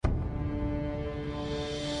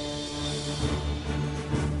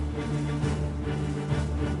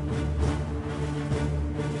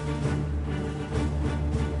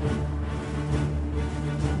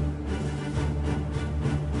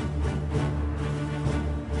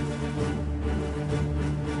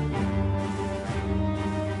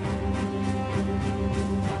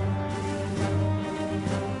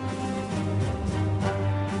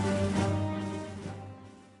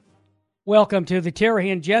Welcome to the Terry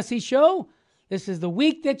and Jesse Show. This is the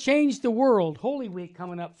week that changed the world. Holy Week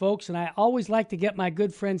coming up, folks. And I always like to get my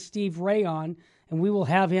good friend Steve Ray on, and we will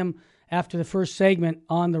have him after the first segment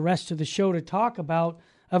on the rest of the show to talk about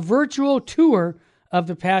a virtual tour of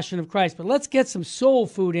the Passion of Christ. But let's get some soul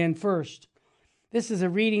food in first. This is a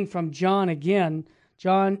reading from John again,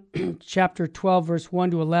 John chapter 12, verse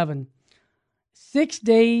 1 to 11. 6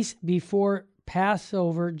 days before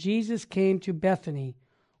Passover, Jesus came to Bethany,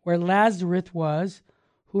 where Lazarus was,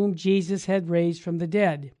 whom Jesus had raised from the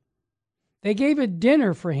dead. They gave a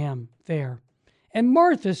dinner for him there, and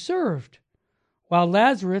Martha served, while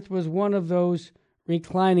Lazarus was one of those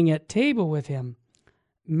reclining at table with him.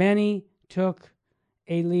 Many took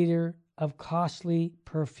a liter of costly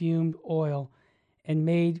perfumed oil and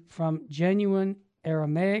made from genuine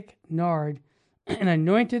Aramaic nard and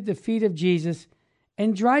anointed the feet of Jesus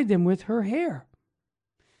and dried them with her hair.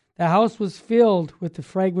 The house was filled with the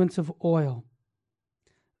fragrance of oil.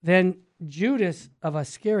 Then Judas of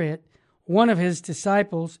Iscariot, one of his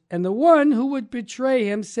disciples, and the one who would betray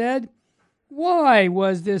him, said, "Why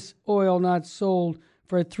was this oil not sold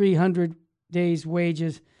for 300 days'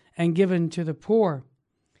 wages and given to the poor?"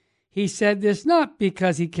 He said this not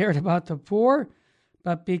because he cared about the poor,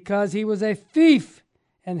 but because he was a thief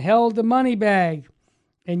and held the money bag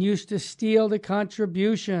and used to steal the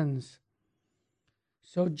contributions.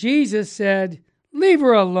 So Jesus said, "Leave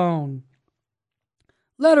her alone.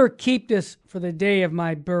 Let her keep this for the day of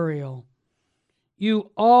my burial.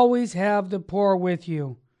 You always have the poor with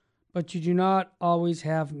you, but you do not always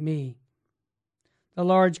have me." The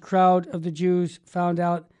large crowd of the Jews found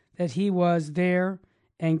out that he was there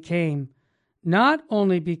and came, not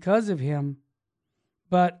only because of him,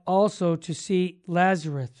 but also to see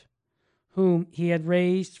Lazarus, whom he had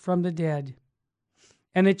raised from the dead.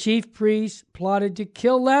 And the chief priests plotted to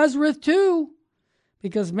kill Lazarus too,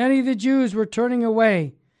 because many of the Jews were turning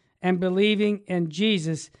away and believing in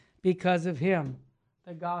Jesus because of him.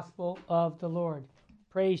 The gospel of the Lord.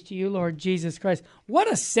 Praise to you, Lord Jesus Christ.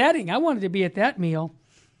 What a setting. I wanted to be at that meal.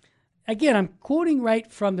 Again, I'm quoting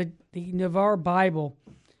right from the Navarre Bible.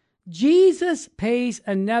 Jesus pays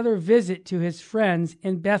another visit to his friends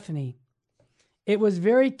in Bethany. It was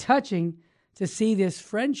very touching to see this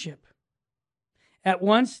friendship, at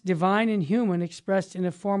once divine and human, expressed in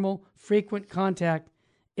a formal, frequent contact.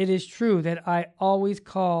 It is true that I always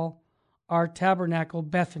call our tabernacle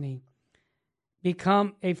Bethany.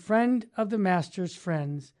 Become a friend of the Master's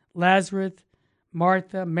friends, Lazarus,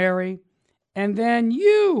 Martha, Mary, and then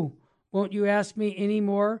you. Won't you ask me any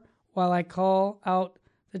more while I call out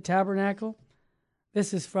the tabernacle?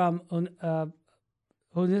 This is from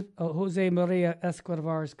Jose Maria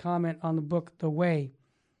Escobar's comment on the book, The Way.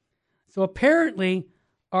 So apparently,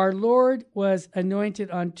 our Lord was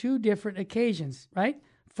anointed on two different occasions, right?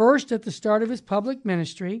 First, at the start of his public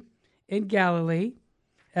ministry in Galilee,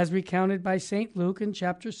 as recounted by St. Luke in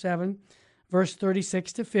chapter 7, verse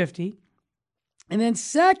 36 to 50. And then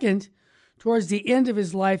second, towards the end of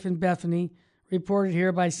his life in Bethany, reported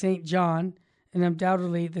here by St. John, and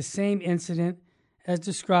undoubtedly the same incident as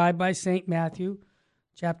described by St. Matthew,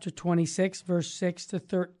 chapter 26, verse 6 to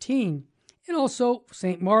 13. And also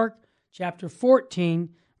St. Mark, chapter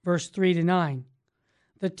 14, verse 3 to 9.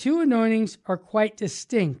 The two anointings are quite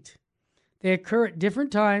distinct. They occur at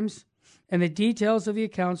different times, and the details of the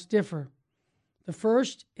accounts differ. The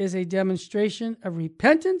first is a demonstration of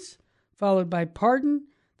repentance, followed by pardon.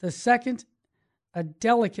 The second, a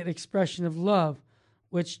delicate expression of love,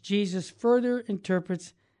 which Jesus further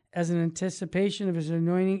interprets as an anticipation of his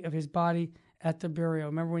anointing of his body at the burial.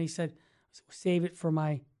 Remember when he said, "Save it for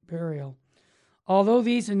my burial." Although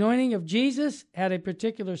these anointing of Jesus had a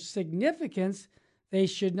particular significance, they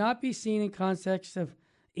should not be seen in context of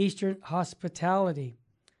Eastern hospitality.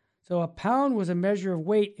 So a pound was a measure of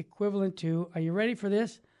weight equivalent to, are you ready for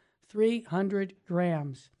this? 300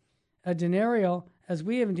 grams. A denarial, as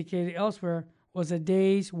we have indicated elsewhere, was a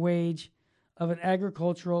day's wage of an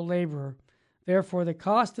agricultural laborer. Therefore, the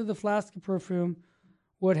cost of the flask of perfume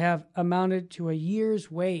would have amounted to a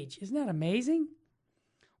year's wage. Isn't that amazing?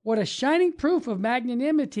 What a shining proof of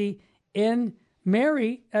magnanimity in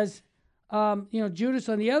Mary, as Judas,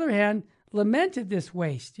 on the other hand, lamented this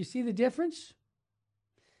waste. You see the difference?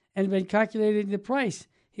 And been calculated the price.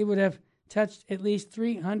 He would have touched at least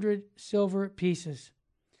 300 silver pieces.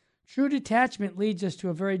 True detachment leads us to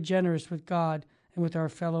a very generous with God and with our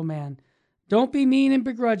fellow man. Don't be mean and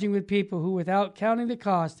begrudging with people who, without counting the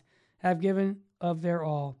cost, have given of their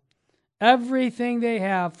all. Everything they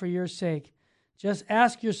have for your sake. Just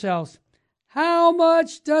ask yourselves, how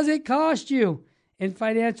much does it cost you in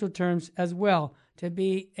financial terms as well to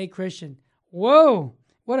be a Christian? Whoa!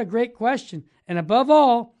 What a great question. And above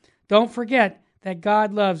all, don't forget that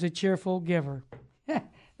God loves a cheerful giver.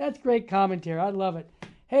 That's great commentary. I love it.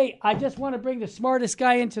 Hey, I just want to bring the smartest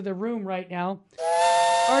guy into the room right now,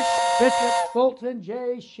 Archbishop Fulton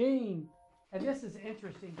J. Sheen. And this is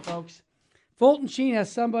interesting, folks. Fulton Sheen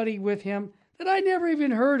has somebody with him that I never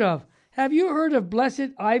even heard of. Have you heard of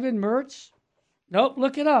Blessed Ivan Mertz? Nope,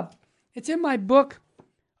 look it up. It's in my book,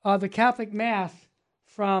 The Catholic Mass,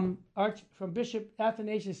 from Bishop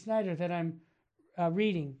Athanasius Schneider that I'm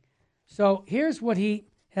reading. So here's what he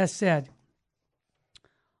has said.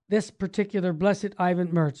 This particular Blessed Ivan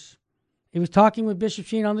Mertz. He was talking with Bishop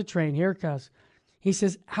Sheen on the train. Here it goes. He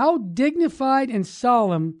says, how dignified and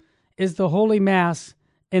solemn is the Holy Mass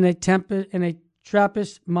in a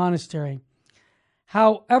Trappist monastery.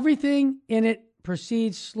 How everything in it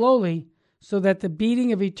proceeds slowly so that the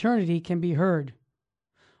beating of eternity can be heard.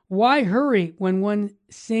 Why hurry when one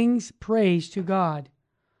sings praise to God,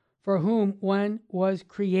 for whom one was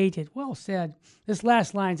created? Well said. This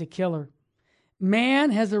last line's a killer. Man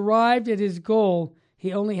has arrived at his goal.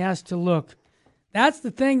 He only has to look. That's the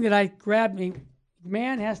thing that grabbed me.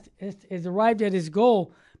 Man has arrived at his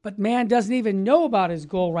goal, but man doesn't even know about his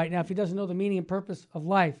goal right now if he doesn't know the meaning and purpose of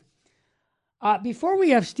life. Before we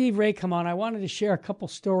have Steve Ray come on, I wanted to share a couple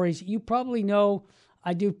stories. You probably know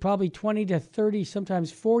I do probably 20 to 30,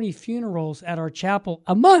 sometimes 40 funerals at our chapel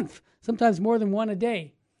a month, sometimes more than one a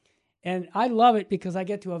day. And I love it because I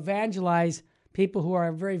get to evangelize people who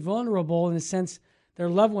are very vulnerable in the sense their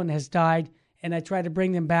loved one has died, and I try to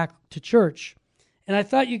bring them back to church. And I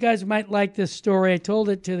thought you guys might like this story. I told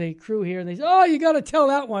it to the crew here, and they said, oh, you got to tell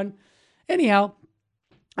that one. Anyhow,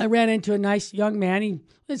 I ran into a nice young man. He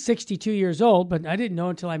was 62 years old, but I didn't know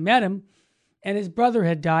until I met him. And his brother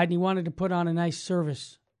had died, and he wanted to put on a nice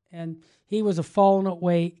service. And he was a fallen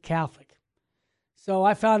away Catholic. So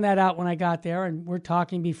I found that out when I got there, and we're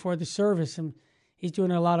talking before the service, and he's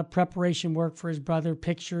doing a lot of preparation work for his brother,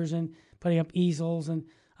 pictures and putting up easels. And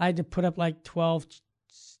I had to put up like 12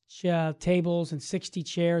 tables and 60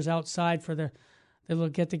 chairs outside for the little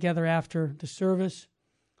get-together after the service.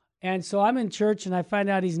 And so I'm in church, and I find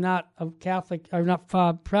out he's not a Catholic, or not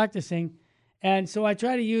practicing. And so I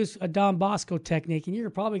try to use a Don Bosco technique, and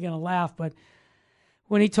you're probably going to laugh, but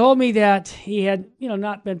when he told me that he had,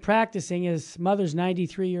 not been practicing, his mother's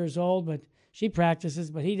 93 years old, but she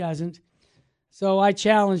practices, but he doesn't. So I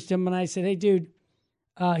challenged him, and I said, hey, dude,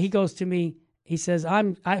 he goes to me, he says,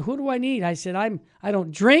 who do I need? I said, I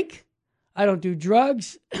don't drink, I don't do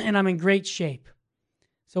drugs, and I'm in great shape.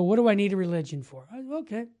 So what do I need a religion for? I said,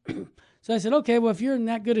 okay. So I said, okay, well, if you're in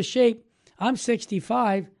that good a shape, I'm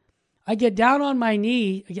 65. I get down on my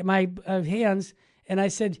knee, I get my hands, and I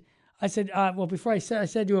said, before I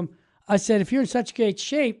said to him, I said, if you're in such great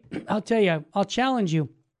shape, I'll tell you, I'll challenge you.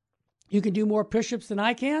 You can do more push-ups than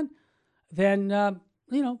I can, then,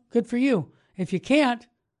 good for you. If you can't,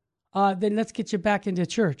 then let's get you back into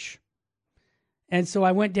church. And so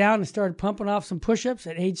I went down and started pumping off some push-ups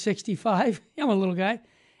at age 65. I'm a little guy.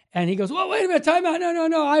 And he goes, well, wait a minute, time out.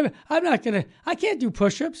 No, I can't do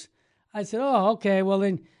push-ups. I said, oh, okay, well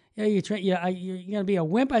then, you're going to be a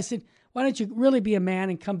wimp. I said, why don't you really be a man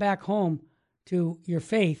and come back home to your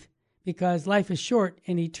faith? Because life is short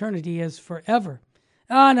and eternity is forever.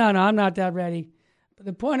 Oh, no, I'm not that ready. But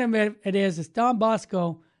the point of it is Don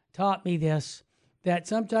Bosco taught me this, that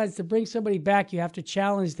sometimes to bring somebody back, you have to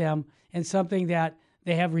challenge them in something that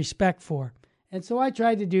they have respect for. And so I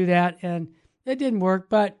tried to do that, and it didn't work.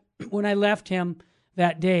 But when I left him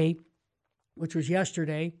that day, which was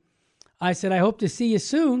yesterday, I said, I hope to see you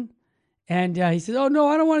soon. And he said, oh, no,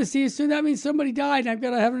 I don't want to see you soon. That means somebody died, and I've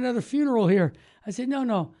got to have another funeral here. I said,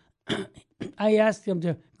 no. I asked him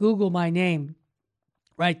to Google my name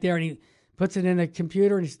right there, and he puts it in the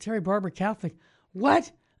computer, and he said, Terry Barber, Catholic.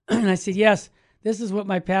 What? And I said, yes, this is what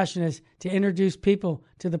my passion is, to introduce people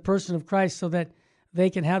to the person of Christ so that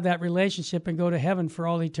they can have that relationship and go to heaven for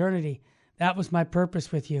all eternity. That was my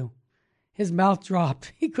purpose with you. His mouth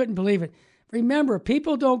dropped. He couldn't believe it. Remember,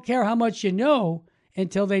 people don't care how much you know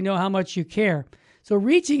until they know how much you care. So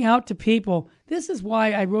reaching out to people, this is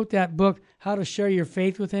why I wrote that book, How to Share Your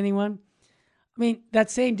Faith with Anyone. I mean,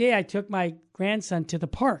 that same day I took my grandson to the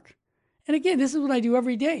park. And again, this is what I do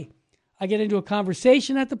every day. I get into a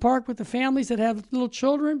conversation at the park with the families that have little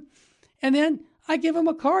children, and then I give them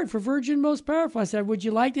a card for Virgin Most Powerful. I said, would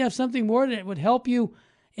you like to have something more that would help you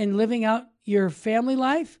in living out your family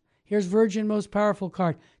life? Here's Virgin Most Powerful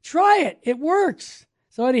card. Try it. It works.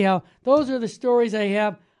 So anyhow, those are the stories I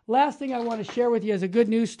have. Last thing I want to share with you is a good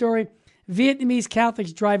news story. Vietnamese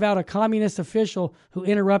Catholics drive out a communist official who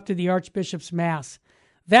interrupted the Archbishop's Mass.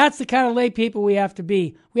 That's the kind of lay people we have to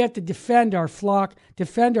be. We have to defend our flock,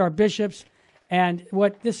 defend our bishops. And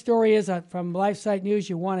what this story is from LifeSite News,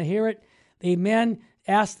 you want to hear it. The men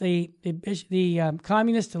asked the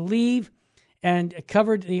communists to leave and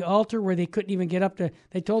covered the altar where they couldn't even get up to.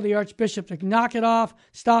 They told the archbishop to knock it off,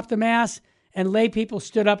 stop the mass, and lay people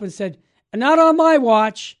stood up and said, "Not on my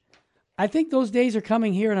watch." I think those days are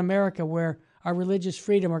coming here in America where our religious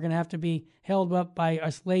freedom are going to have to be held up by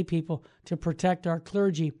us lay people to protect our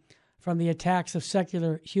clergy from the attacks of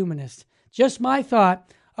secular humanists. Just my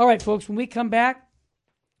thought. All right, folks, when we come back,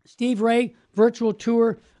 Steve Ray, virtual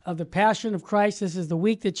tour of the Passion of Christ. This is the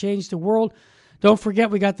week that changed the world. Don't forget,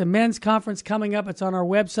 we got the men's conference coming up. It's on our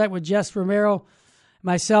website with Jess Romero,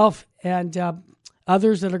 myself, and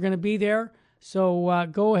others that are going to be there. So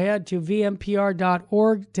go ahead to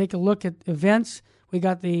vmpr.org. Take a look at events. We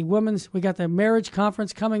got the marriage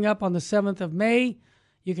conference coming up on the 7th of May.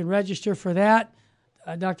 You can register for that.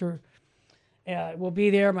 Dr. will be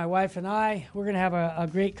there, my wife and I. We're going to have a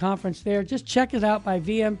great conference there. Just check it out by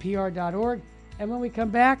vmpr.org. And when we come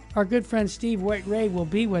back, our good friend Steve Ray will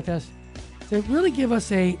be with us to really give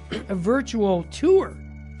us a virtual tour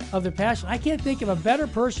of the Passion. I can't think of a better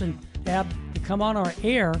person to come on our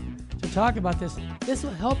air to talk about this. This will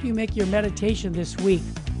help you make your meditation this week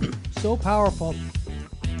so powerful.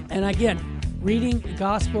 And again, reading the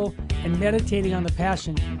gospel and meditating on the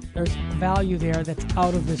Passion, there's value there that's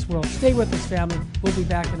out of this world. Stay with us, family. We'll be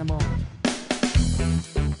back in a moment.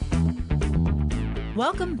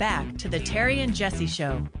 Welcome back to the Terry and Jesse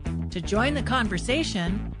Show. To join the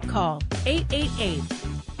conversation, call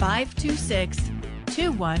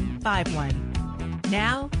 888-526-2151.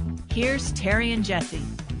 Now, here's Terry and Jesse.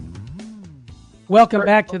 Welcome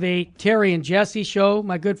back to the Terry and Jesse Show.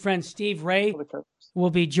 My good friend Steve Ray will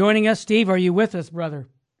be joining us. Steve, are you with us, brother?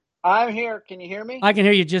 I'm here. Can you hear me? I can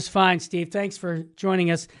hear you just fine, Steve. Thanks for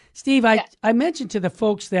joining us. Steve, I mentioned to the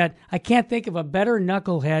folks that I can't think of a better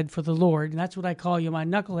knucklehead for the Lord, and that's what I call you, my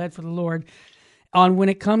knucklehead for the Lord, on when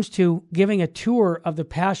it comes to giving a tour of the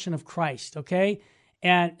Passion of Christ, okay?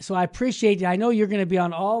 And so I appreciate it. I know you're going to be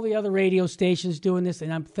on all the other radio stations doing this,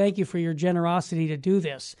 and thank you for your generosity to do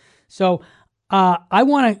this. So I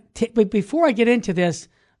want to, but before I get into this,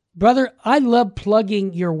 brother, I love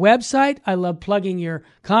plugging your website. I love plugging your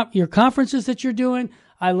conferences that you're doing.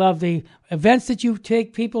 I love the events that you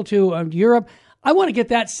take people to Europe. I want to get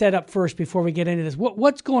that set up first before we get into this.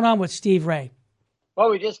 What's going on with Steve Ray?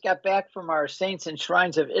 Well, we just got back from our Saints and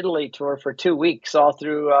Shrines of Italy tour for 2 weeks, all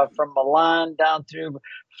through from Milan down through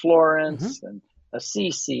Florence and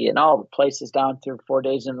Assisi and all the places down through 4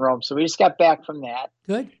 days in Rome. So we just got back from that.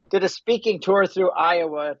 Good. Did a speaking tour through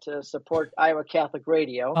Iowa to support Iowa Catholic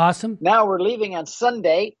Radio. Awesome. Now we're leaving on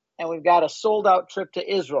Sunday, and we've got a sold-out trip to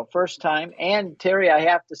Israel, first time. And, Terry, I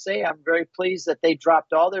have to say I'm very pleased that they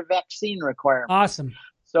dropped all their vaccine requirements. Awesome.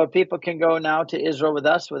 So people can go now to Israel with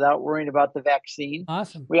us without worrying about the vaccine.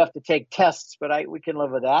 Awesome. We have to take tests, but we can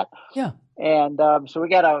live with that. Yeah. And so we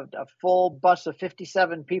got a full bus of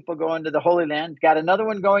 57 people going to the Holy Land. Got another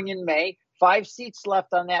one going in May. 5 seats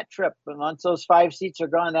left on that trip. And once those 5 seats are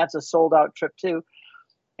gone, that's a sold-out trip too.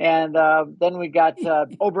 And then we got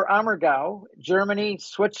Oberammergau, Germany,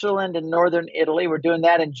 Switzerland, and northern Italy. We're doing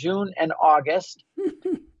that in June and August.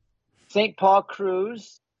 St. Paul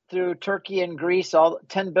cruise through Turkey and Greece, all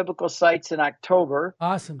 10 biblical sites in October.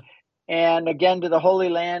 Awesome. And again to the Holy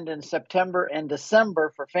Land in September and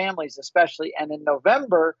December for families especially. And in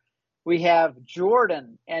November, we have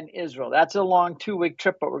Jordan and Israel. That's a long 2-week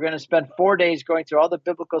trip, but we're going to spend 4 days going through all the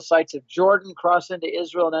biblical sites of Jordan, cross into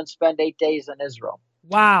Israel, and then spend 8 days in Israel.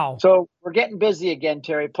 Wow. So we're getting busy again,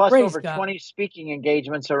 Terry, plus Praise over God. 20 speaking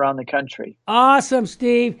engagements around the country. Awesome,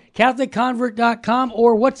 Steve. CatholicConvert.com,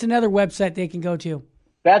 or what's another website they can go to?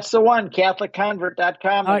 That's the one,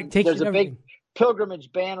 CatholicConvert.com. All right, There's a big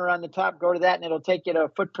pilgrimage banner on the top. Go to that, and it'll take you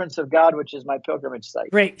to Footprints of God, which is my pilgrimage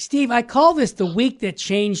site. Great. Steve, I call this the week that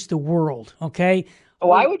changed the world, okay?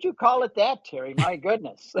 Why would you call it that, Terry? My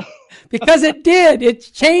goodness. Because it did. It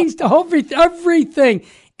changed everything.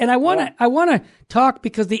 And I want to talk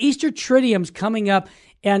because the Easter Triduum's coming up,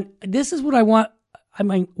 and this is what I want. I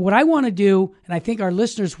mean, what I want to do, and I think our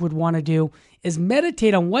listeners would want to do, is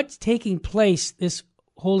meditate on what's taking place this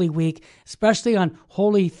Holy Week, especially on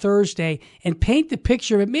Holy Thursday, and paint the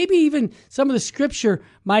picture. And maybe even some of the scripture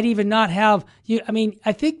might even not have you. I mean,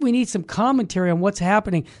 I think we need some commentary on what's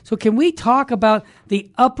happening. So can we talk about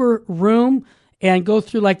the upper room and go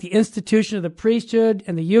through like the institution of the priesthood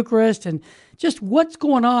and the Eucharist and just what's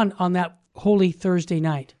going on that Holy Thursday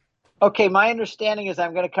night? Okay, my understanding is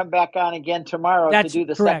I'm going to come back on again tomorrow to do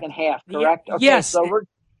the correct. second half, correct? Okay, yes. So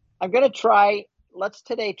I'm going to try let's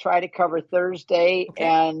today try to cover Thursday Okay.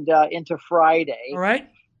 and into Friday. All right.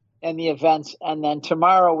 And the events, and then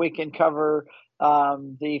tomorrow we can cover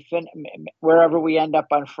wherever we end up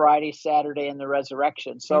on Friday, Saturday, and the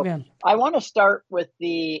resurrection. So Amen. I want to start with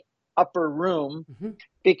the upper room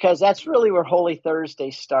because that's really where Holy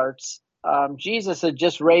Thursday starts. Jesus had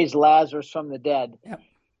just raised Lazarus from the dead. Yep.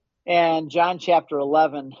 And John chapter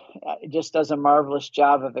 11 just does a marvelous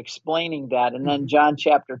job of explaining that. And then John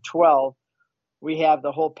chapter 12, we have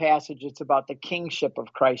the whole passage. It's about the kingship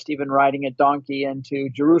of Christ, even riding a donkey into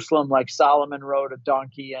Jerusalem like Solomon rode a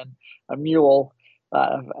donkey and a mule.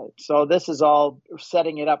 So this is all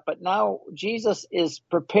setting it up. But now Jesus is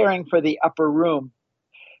preparing for the upper room.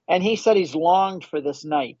 And he said he's longed for this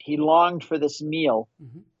night. He longed for this meal.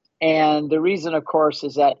 And the reason, of course,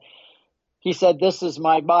 is that he said, this is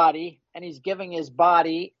my body. And he's giving his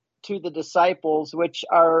body to the disciples, which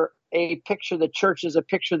are a picture. The church is a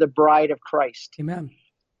picture of the bride of Christ. Amen.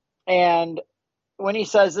 And when he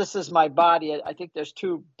says, this is my body, I think there's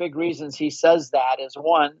two big reasons he says that. Is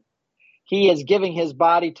one, he is giving his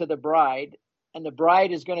body to the bride, and the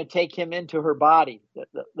bride is going to take him into her body.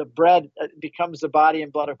 The bread becomes the body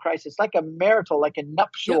and blood of Christ. It's like a marital, like a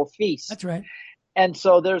nuptial feast. That's right. And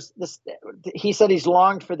so there's this, he said he's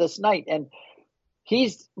longed for this night, and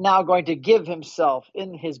he's now going to give himself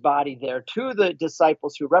in his body there to the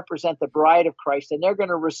disciples who represent the bride of Christ, and they're going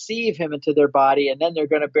to receive him into their body, and then they're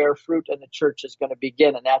going to bear fruit, and the church is going to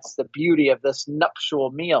begin. And that's the beauty of this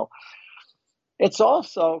nuptial meal. It's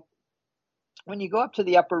also, when you go up to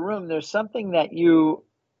the upper room, there's something that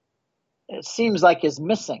it seems like is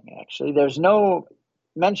missing, actually. There's no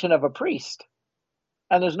mention of a priest,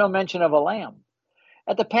 and there's no mention of a lamb.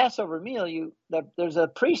 At the Passover meal, there's a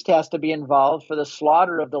priest has to be involved for the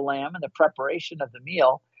slaughter of the lamb and the preparation of the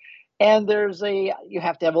meal. And you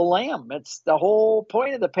have to have a lamb. It's the whole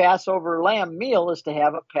point of the Passover lamb meal is to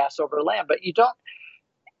have a Passover lamb. But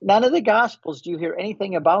none of the Gospels do you hear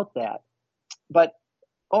anything about that. But,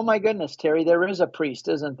 oh my goodness, Terry, there is a priest,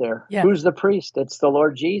 isn't there? Yeah. Who's the priest? It's the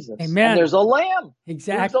Lord Jesus. Amen. And there's a lamb.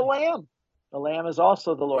 Exactly. Who's the lamb? The lamb is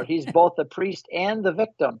also the Lord. He's both the priest and the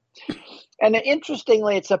victim. And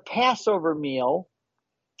interestingly, it's a Passover meal,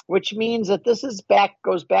 which means that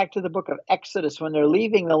goes back to the book of Exodus when they're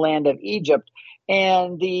leaving the land of Egypt,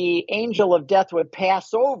 and the angel of death would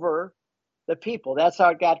pass over the people. That's how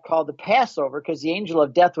it got called the Passover, because the angel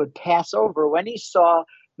of death would pass over when he saw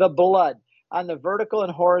the blood on the vertical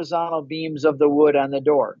and horizontal beams of the wood on the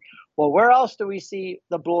door. Well, where else do we see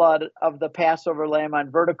the blood of the Passover lamb on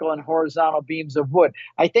vertical and horizontal beams of wood?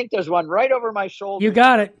 I think there's one right over my shoulder. You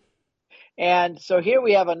got it. And so here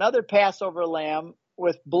we have another Passover lamb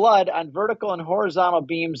with blood on vertical and horizontal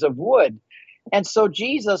beams of wood. And so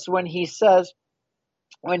Jesus, when he said,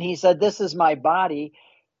 this is my body,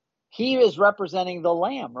 he is representing the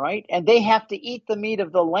lamb, right? And they have to eat the meat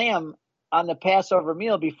of the lamb on the Passover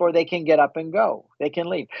meal before they can get up and go. They can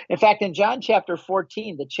leave. In fact, in John chapter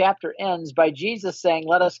 14, the chapter ends by Jesus saying,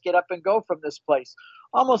 let us get up and go from this place.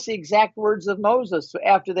 Almost the exact words of Moses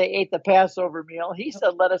after they ate the Passover meal. He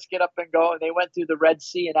said, let us get up and go. And they went through the Red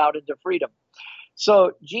Sea and out into freedom.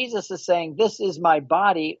 So Jesus is saying, this is my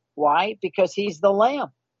body. Why? Because he's the lamb.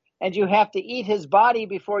 And you have to eat his body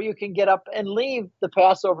before you can get up and leave the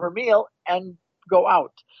Passover meal and go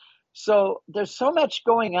out. So there's so much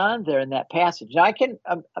going on there in that passage. Now, I can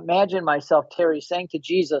imagine myself, Terry, saying to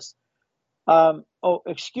Jesus, oh,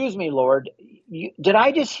 excuse me, Lord, did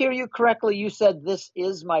I just hear you correctly? You said, this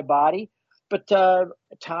is my body. But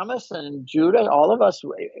Thomas and Judah, all of us,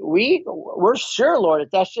 we're sure, Lord,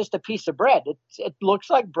 that that's just a piece of bread. It looks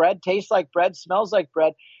like bread, tastes like bread, smells like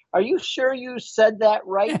bread. Are you sure you said that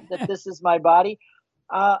right, that this is my body?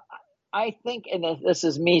 I think, and this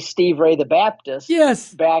is me, Steve Ray the Baptist,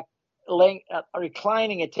 Yes. back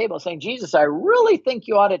reclining at table saying, Jesus, I really think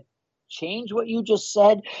you ought to change what you just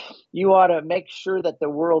said. You ought to make sure that the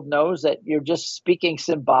world knows that you're just speaking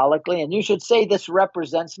symbolically. And you should say this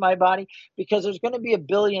represents my body, because there's going to be a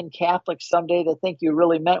billion Catholics someday that think you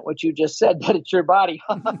really meant what you just said, that it's your body.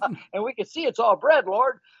 And we can see it's all bread,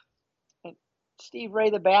 Lord. And Steve Ray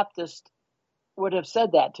the Baptist would have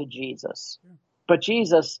said that to Jesus. But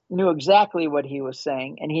Jesus knew exactly what he was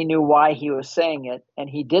saying, and he knew why he was saying it, and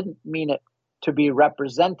he didn't mean it to be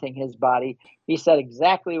representing his body. He said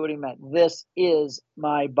exactly what he meant. This is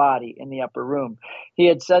my body in the upper room. He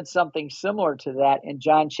had said something similar to that in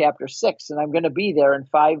John chapter 6, and I'm going to be there in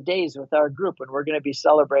 5 days with our group, and we're going to be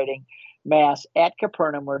celebrating Mass at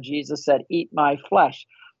Capernaum, where Jesus said, eat my flesh.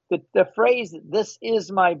 The phrase, this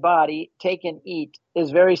is my body, take and eat,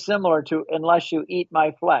 is very similar to, unless you eat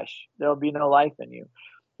my flesh, there'll be no life in you.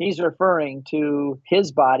 he's referring to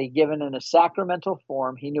his body given in a sacramental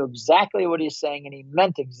form. He knew exactly what he's saying, and he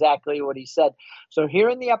meant exactly what he said. So here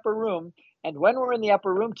in the upper room, and when we're in the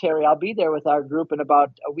upper room, Terry, I'll be there with our group in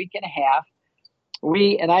about a week and a half.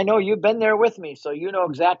 And I know you've been there with me, so you know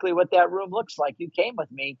exactly what that room looks like. You came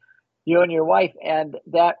with me, you and your wife, and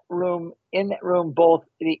in that room, both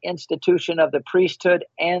the institution of the priesthood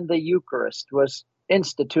and the Eucharist was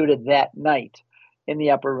instituted that night in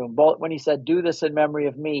the upper room. Both when he said, "Do this in memory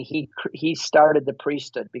of me," he started the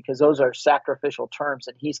priesthood, because those are sacrificial terms,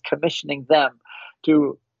 and he's commissioning them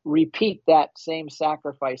to repeat that same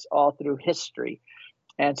sacrifice all through history.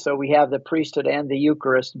 And so we have the priesthood and the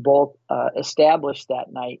Eucharist both established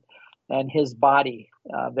that night, and his body,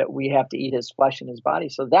 that we have to eat his flesh and his body.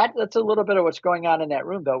 So that's a little bit of what's going on in that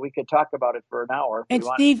room, though. We could talk about it for an hour. And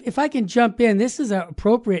Steve, if I can jump in, this is an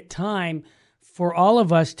appropriate time for all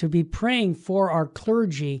of us to be praying for our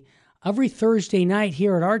clergy. Every Thursday night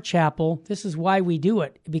here at our chapel, this is why we do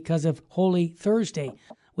it, because of Holy Thursday.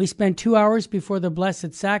 We spend 2 hours before the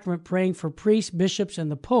Blessed Sacrament praying for priests, bishops,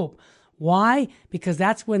 and the Pope. Why? Because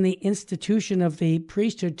that's when the institution of the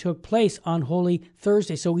priesthood took place on Holy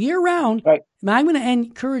Thursday. So year-round, right. I'm going to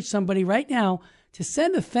encourage somebody right now to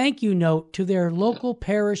send a thank you note to their local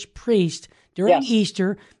parish priest during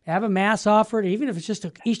Easter, have a mass offered, even if it's just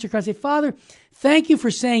an Easter card. Say, Father, thank you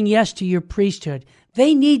for saying yes to your priesthood.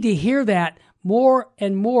 They need to hear that more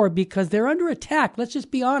and more, because they're under attack. Let's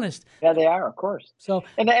just be honest. Yeah, they are, of course. So,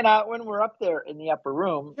 and when we're up there in the upper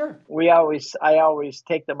room, sure. I always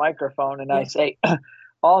take the microphone and I say,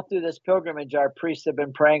 all through this pilgrimage, our priests have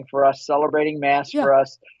been praying for us, celebrating Mass for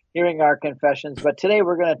us, hearing our confessions. But today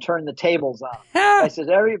we're going to turn the tables on. I said,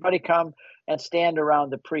 everybody come and stand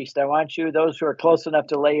around the priest. I want you, those who are close enough,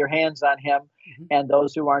 to lay your hands on him, and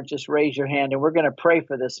those who aren't, just raise your hand. And we're going to pray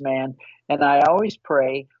for this man. And I always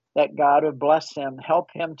pray that God would bless him,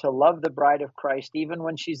 help him to love the bride of Christ, even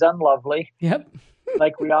when she's unlovely. Yep.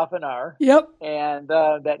 Like we often are. Yep. And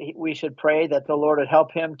we should pray that the Lord would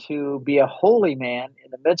help him to be a holy man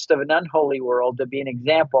in the midst of an unholy world, to be an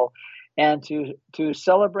example, and to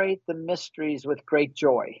celebrate the mysteries with great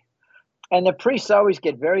joy. And the priests always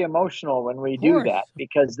get very emotional when we do that,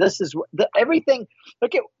 because this is everything.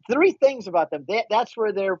 Look at 3 things about them. That's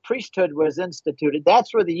where their priesthood was instituted.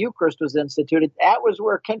 That's where the Eucharist was instituted. That was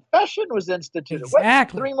where confession was instituted.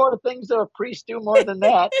 Exactly. What 3 more things do a priest do more than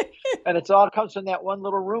that? And it all comes from that one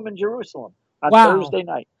little room in Jerusalem on Thursday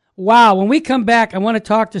night. Wow. When we come back, I want to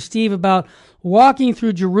talk to Steve about walking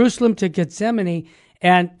through Jerusalem to Gethsemane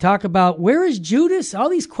and talk about where is Judas? All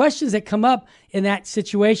these questions that come up in that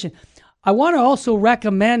situation. I want to also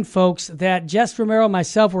recommend, folks, that Jess Romero and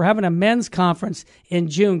myself, we're having a men's conference in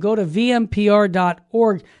June. Go to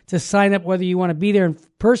vmpr.org to sign up, whether you want to be there in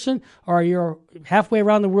person or you're halfway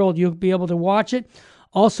around the world, you'll be able to watch it.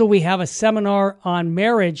 Also, we have a seminar on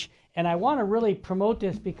marriage, and I want to really promote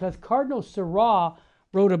this because Cardinal Sarah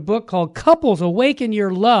wrote a book called Couples Awaken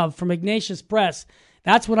Your Love from Ignatius Press.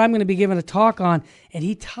 That's what I'm going to be giving a talk on. And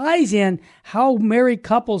he ties in how married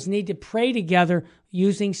couples need to pray together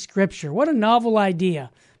using Scripture. What a novel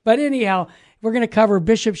idea. But anyhow, we're going to cover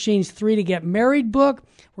Bishop Sheen's 3 to Get Married book.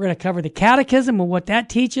 We're going to cover the Catechism and what that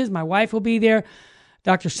teaches. My wife will be there.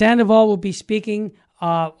 Dr. Sandoval will be speaking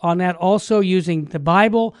on that also using the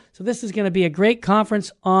Bible. So this is going to be a great conference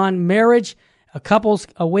on marriage. Couples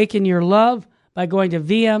Awaken Your Love by going to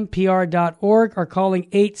vmpr.org or calling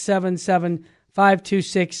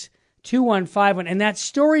 877-526-2151. And that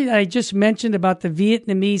story that I just mentioned about the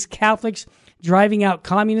Vietnamese Catholics driving out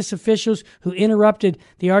communist officials who interrupted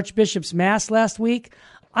the Archbishop's Mass last week,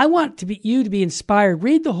 I want you to be inspired.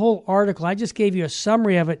 Read the whole article. I just gave you a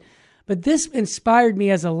summary of it. But this inspired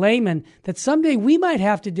me as a layman that someday we might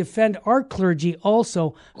have to defend our clergy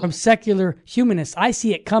also from secular humanists. I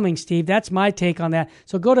see it coming, Steve. That's my take on that.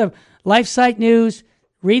 So go to LifeSite News,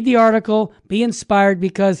 read the article, be inspired,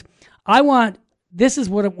 because this is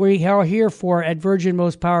what we are here for at Virgin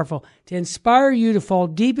Most Powerful, to inspire you to fall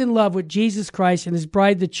deep in love with Jesus Christ and his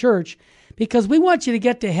bride, the church, because we want you to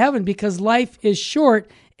get to heaven, because life is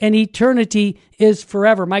short and eternity is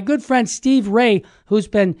forever. My good friend Steve Ray, who's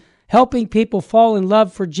been helping people fall in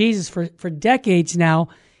love for Jesus for decades now,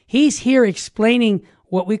 he's here explaining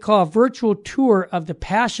what we call a virtual tour of the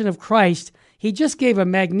Passion of Christ. He just gave a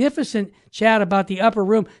magnificent chat about the upper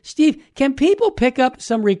room. Steve, can people pick up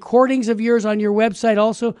some recordings of yours on your website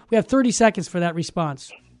also? We have 30 seconds for that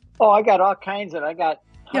response. Oh, I got all kinds of,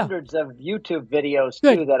 hundreds of YouTube videos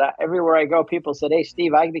too, that everywhere I go, people said, "Hey,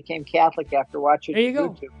 Steve, I became Catholic after watching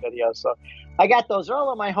YouTube videos." So I got those. They're all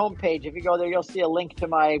on my homepage. If you go there, you'll see a link to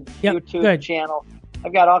my YouTube channel.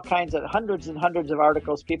 I've got all kinds of hundreds and hundreds of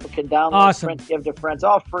articles people can download, Awesome. print, give to friends,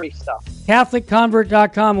 all free stuff.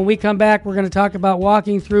 CatholicConvert.com. When we come back, we're going to talk about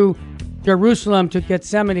walking through Jerusalem to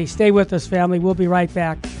Gethsemane. Stay with us, family. We'll be right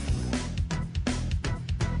back.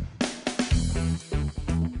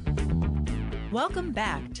 Welcome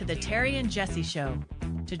back to the Terry and Jesse Show.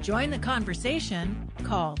 To join the conversation,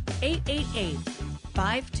 call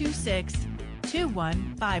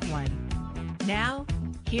 888-526-2151. Now,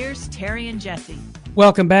 here's Terry and Jesse.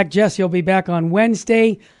 Welcome back. Jesse will be back on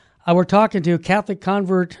Wednesday. We're talking to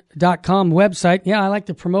CatholicConvert.com website. Yeah, I like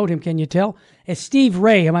to promote him, can you tell? It's Steve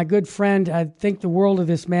Ray, my good friend. I think the world of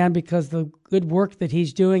this man because the good work that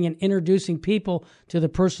he's doing in introducing people to the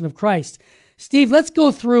person of Christ. Steve, let's go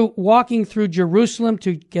through walking through Jerusalem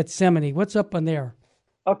to Gethsemane. What's up on there?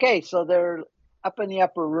 Okay, so they're up in the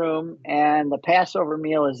upper room, and the Passover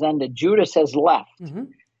meal is ended. Judas has left. Mm-hmm.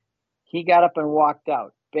 He got up and walked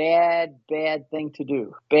out. Bad thing to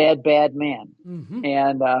do. Bad man. Mm-hmm.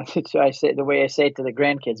 And so I say the way I say it to the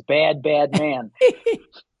grandkids, bad man.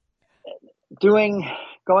 Going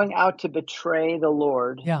out to betray the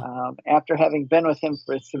Lord after having been with him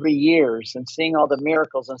for 3 years and seeing all the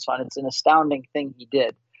miracles and so on. It's an astounding thing he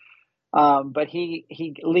did. But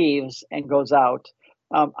he leaves and goes out.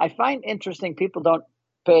 I find interesting people don't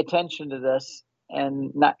pay attention to this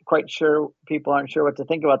and people aren't sure what to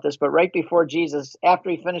think about this. But right before Jesus, after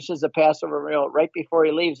he finishes the Passover meal, right before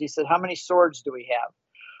he leaves, he said, "How many swords do we have?"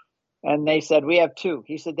 And they said, "We have 2."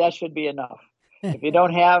 He said, "That should be enough. If you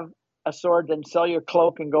don't have a sword, then sell your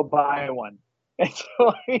cloak and go buy one." And so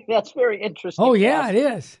I mean, that's very interesting. Oh, yeah, it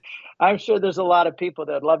is. I'm sure there's a lot of people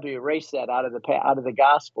that would love to erase that out of the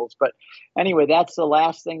Gospels. But anyway, that's the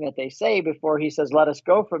last thing that they say before he says, "Let us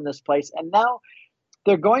go from this place." And now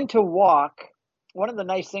they're going to walk. One of the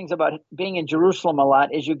nice things about being in Jerusalem a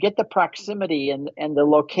lot is you get the proximity and the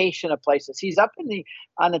location of places. He's up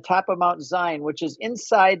on the top of Mount Zion, which is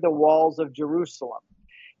inside the walls of Jerusalem.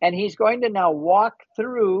 And he's going to now walk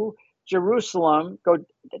through Jerusalem, go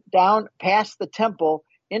down past the temple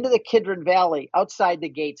into the Kidron Valley, outside the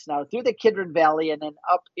gates now, through the Kidron Valley, and then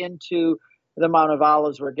up into the Mount of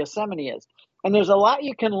Olives where Gethsemane is. And there's a lot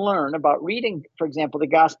you can learn about reading, for example, the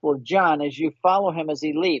Gospel of John as you follow him as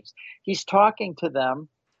he leaves. He's talking to them,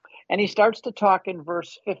 and he starts to talk in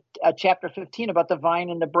chapter 15 about the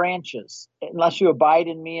vine and the branches. Unless you abide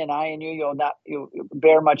in me and I in you, you'll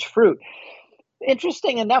bear much fruit.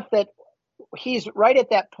 Interesting enough that he's right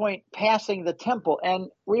at that point passing the temple.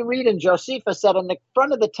 And we read in Josephus that in the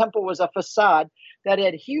front of the temple was a facade that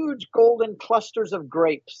had huge golden clusters of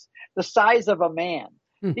grapes, the size of a man.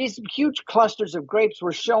 These huge clusters of grapes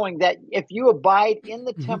were showing that if you abide in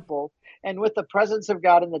the temple and with the presence of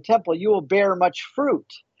God in the temple, you will bear much fruit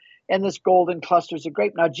in this golden clusters of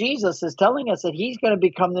grape. Now, Jesus is telling us that he's going to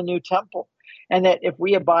become the new temple and that if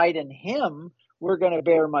we abide in him, we're going to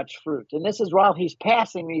bear much fruit. And this is while he's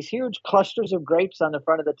passing these huge clusters of grapes on the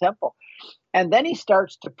front of the temple. And then he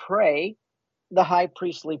starts to pray the high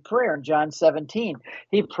priestly prayer in John 17.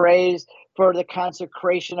 He prays for the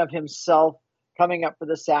consecration of himself coming up for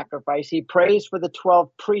the sacrifice. He prays for the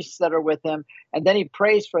 12 priests that are with him. And then he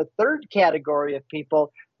prays for a third category of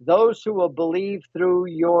people, those who will believe through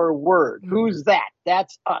your word. Who's that?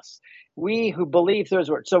 That's us. We who believe through his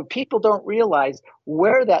word. So people don't realize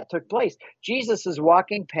where that took place. Jesus is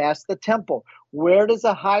walking past the temple. Where does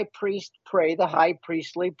a high priest pray the high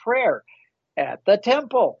priestly prayer? At the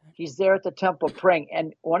temple. He's there at the temple praying.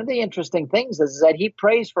 And one of the interesting things is that he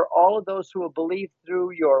prays for all of those who will believe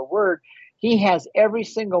through your word. He has every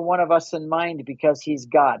single one of us in mind because he's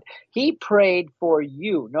God. He prayed for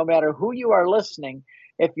you, no matter who you are listening.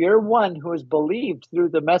 If you're one who has believed through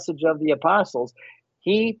the message of the apostles,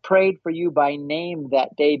 he prayed for you by name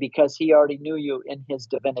that day because he already knew you in his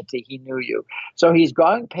divinity. He knew you. So he's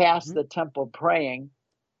going past the temple praying,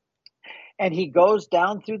 and he goes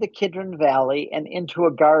down through the Kidron Valley and into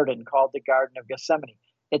a garden called the Garden of Gethsemane.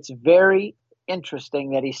 It's very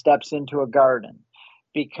interesting that he steps into a garden,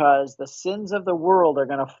 because the sins of the world are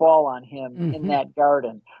going to fall on him in that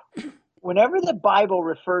garden. Whenever the Bible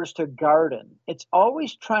refers to garden, it's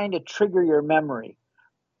always trying to trigger your memory.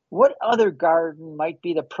 What other garden might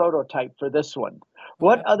be the prototype for this one?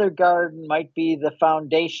 What other garden might be the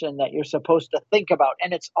foundation that you're supposed to think about?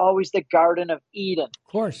 And it's always the Garden of Eden.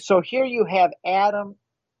 Of course. So here you have Adam,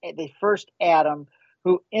 the first Adam,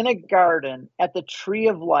 who in a garden at the tree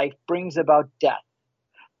of life brings about death.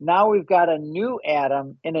 Now we've got a new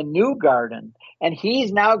Adam in a new garden, and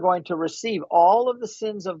he's now going to receive all of the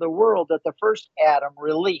sins of the world that the first Adam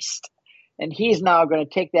released. And he's now going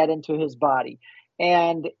to take that into his body.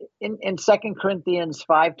 And in 2 Corinthians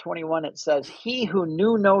 5:21, it says, he who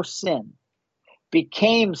knew no sin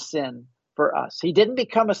became sin for us. He didn't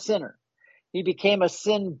become a sinner. He became a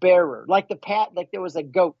sin bearer. Like there was a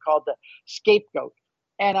goat called the scapegoat.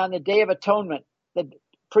 And on the Day of Atonement, the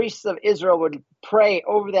priests of Israel would pray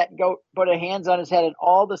over that goat, put their hands on his head, and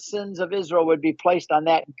all the sins of Israel would be placed on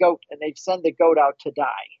that goat, and they'd send the goat out to die.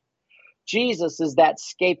 Jesus is that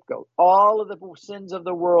scapegoat. All of the sins of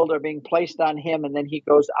the world are being placed on him, and then he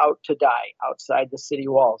goes out to die outside the city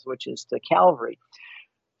walls, which is to Calvary.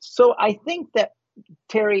 So I think that,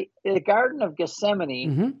 Terry, the Garden of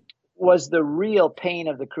Gethsemane was the real pain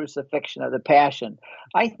of the crucifixion, of the passion.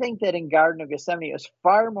 I think that in Garden of Gethsemane, it was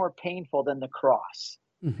far more painful than the cross.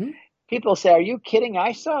 People say, are you kidding?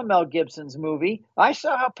 I saw Mel Gibson's movie. I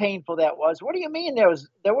saw how painful that was. What do you mean there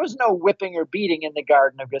was no whipping or beating in the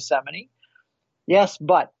Garden of Gethsemane? Yes,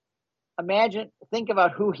 but think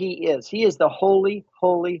about who he is. He is the holy,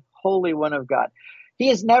 holy, holy one of God.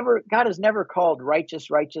 God has never called righteous,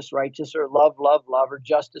 righteous, righteous, or love, love, love, or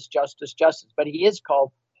justice, justice, justice. But he is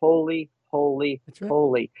called holy, holy,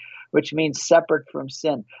 holy, which means separate from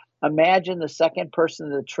sin. Imagine the second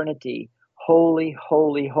person of the Trinity, holy,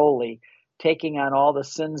 holy, holy, taking on all the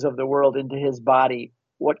sins of the world into his body.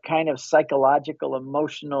 What kind of psychological,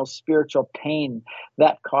 emotional, spiritual pain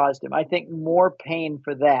that caused him. I think more pain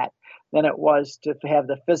for that than it was to have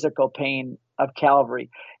the physical pain of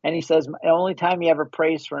Calvary. And he says, the only time he ever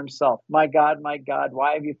prays for himself, my God,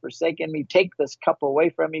 why have you forsaken me? Take this cup away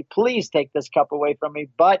from me. Please take this cup away from me.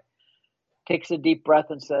 But takes a deep breath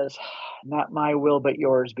and says, not my will, but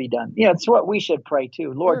yours be done. It's what we should pray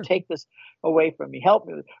too. Lord, take this away from me. Help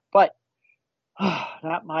me. But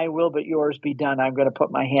not my will, but yours be done. I'm going to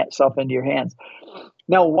put myself into your hands.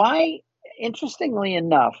 Now, why, interestingly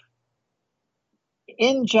enough,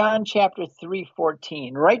 in John chapter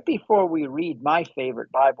 3:14, right before we read my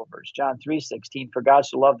favorite Bible verse, John 3:16, for God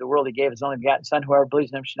so loved the world, he gave his only begotten Son, whoever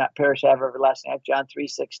believes in him should not perish, have everlasting life, John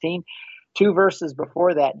 3:16. 2 verses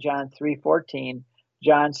before that, John 3:14,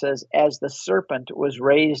 John says, as the serpent was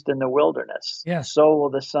raised in the wilderness, so will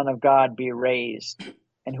the Son of God be raised.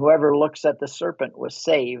 And whoever looks at the serpent was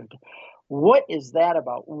saved. What is that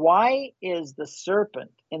about? Why is the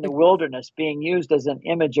serpent in the wilderness being used as an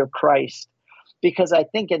image of Christ? Because I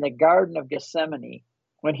think in the Garden of Gethsemane,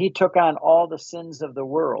 when he took on all the sins of the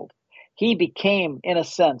world, he became, in a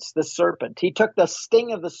sense, the serpent. He took the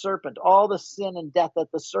sting of the serpent, all the sin and death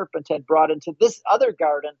that the serpent had brought into this other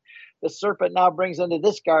garden. The serpent now brings into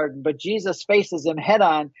this garden, but Jesus faces him head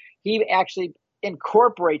on. He actually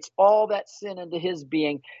incorporates all that sin into his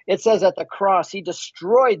being. It says at the cross, he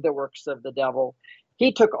destroyed the works of the devil.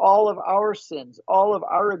 He took all of our sins, all of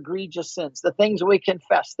our egregious sins, the things we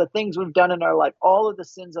confess, the things we've done in our life, all of the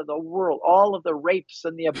sins of the world, all of the rapes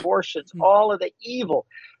and the abortions, all of the evil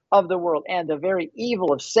of the world and the very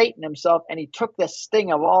evil of Satan himself. And he took the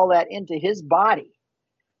sting of all that into his body.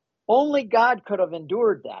 Only God could have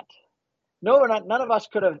endured that. None of us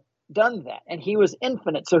could have done that. And he was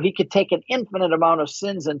infinite, so he could take an infinite amount of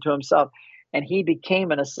sins into himself. And he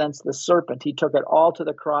became, in a sense, the serpent. He took it all to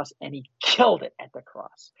the cross and he killed it at the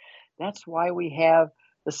cross. That's why we have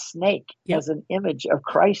the snake as an image of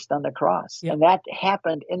Christ on the cross. And that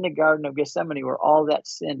happened in the Garden of Gethsemane, where all that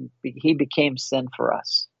sin, he became sin for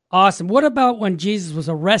us. Awesome. What about when Jesus was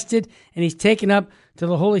arrested and he's taken up to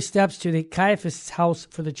the holy steps to the Caiaphas' house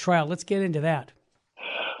for the trial? Let's get into that.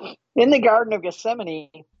 In the Garden of Gethsemane,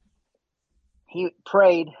 he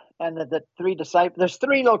prayed, and the three disciples, there's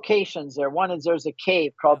 3 locations there. One is there's a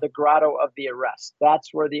cave called the Grotto of the Arrest.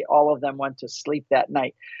 That's where all of them went to sleep that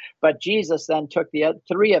night. But Jesus then took the other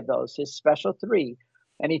 3 of those, his special 3,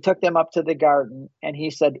 and he took them up to the garden, and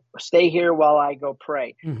he said, stay here while I go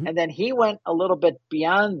pray. And then he went a little bit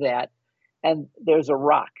beyond that, and there's a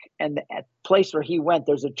rock. And at the place where he went,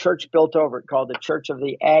 there's a church built over it called the Church of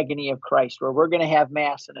the Agony of Christ, where we're going to have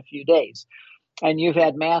Mass in a few days. And you've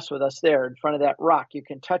had Mass with us there in front of that rock. You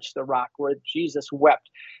can touch the rock where Jesus wept.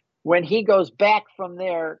 When he goes back from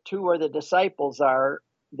there to where the disciples are,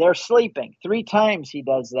 they're sleeping. 3 times he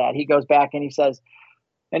does that. He goes back and he says,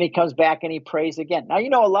 and he comes back and he prays again. Now,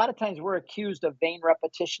 a lot of times we're accused of vain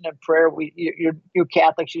repetition in prayer. You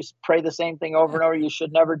Catholics, you pray the same thing over and over. You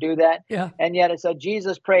should never do that. And yet it said,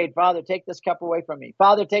 Jesus prayed, Father, take this cup away from me.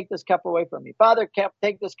 Father, take this cup away from me. Father,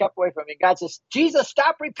 take this cup away from me. God says, Jesus,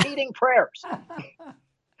 stop repeating prayers.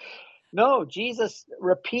 No, Jesus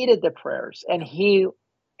repeated the prayers, and he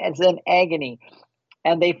is in agony.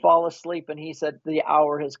 And they fall asleep, and he said, the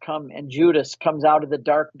hour has come. And Judas comes out of the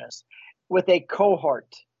darkness with a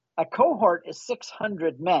cohort. A cohort is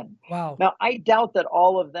 600 men. Wow. Now, I doubt that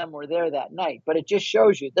all of them were there that night, but it just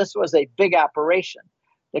shows you this was a big operation.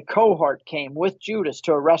 the cohort came with Judas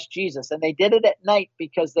to arrest Jesus. And they did it at night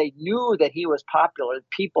because they knew that he was popular.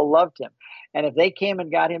 People loved him. And if they came and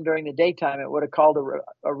got him during the daytime, it would have called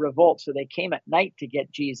a revolt. So they came at night to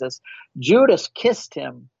get Jesus. Judas kissed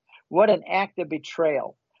him. What an act of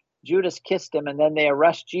betrayal. Judas kissed him, and then they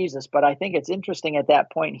arrest Jesus. But I think it's interesting at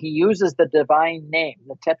that point, he uses the divine name,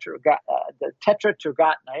 the tetragrammaton.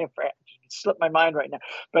 I slipped my mind right now.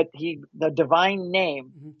 But the divine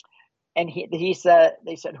name. Mm-hmm. And they said,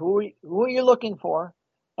 who are you looking for?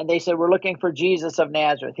 And they said, we're looking for Jesus of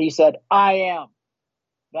Nazareth. He said, I am.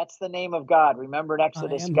 That's the name of God. Remember in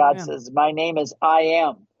Exodus, God says, my name is I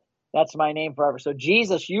am. That's my name forever. So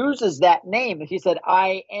Jesus uses that name. He said,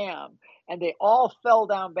 I am. And they all fell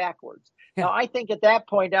down backwards. Yeah. Now, I think at that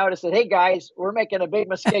point, I would have said, hey, guys, we're making a big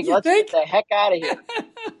mistake. Let's get the heck out of here.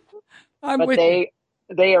 But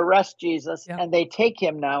they arrest Jesus, and they take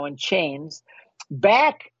him now in chains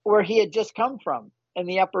back where he had just come from in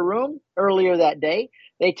the upper room earlier that day.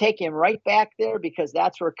 They take him right back there because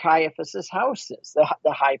that's where Caiaphas's house is,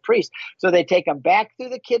 the high priest. So they take him back through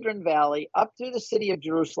the Kidron Valley, up through the city of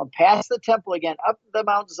Jerusalem, past the temple again, up the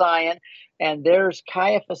Mount Zion, and there's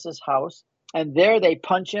Caiaphas's house. And there they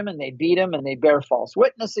punch him and they beat him and they bear false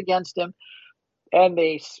witness against him. And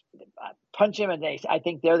they punch him and I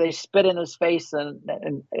think there they spit in his face, and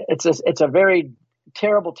it's a very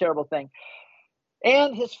terrible, terrible thing.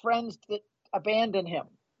 And his friends abandon him.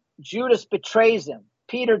 Judas betrays him.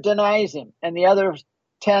 Peter denies him. And the other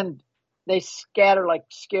 10, they scatter like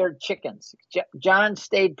scared chickens. John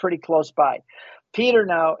stayed pretty close by. Peter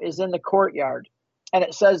now is in the courtyard. And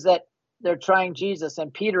it says that they're trying Jesus,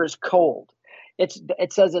 and Peter is cold.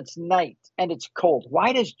 It says it's night and it's cold.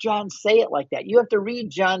 Why does John say it like that? You have to read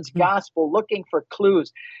John's gospel looking for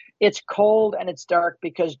clues. It's cold and it's dark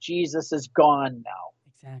because Jesus is gone now.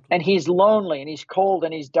 Exactly. And he's lonely and he's cold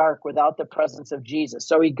and he's dark without the presence of Jesus.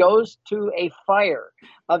 So he goes to a fire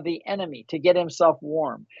of the enemy to get himself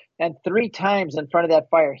warm. And 3 times in front of that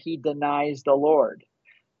fire, he denies the Lord.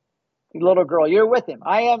 Little girl, you're with him.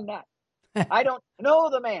 I am not. I don't know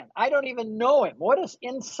the man. I don't even know him. What an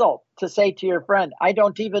insult to say to your friend. I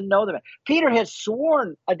don't even know the man. Peter has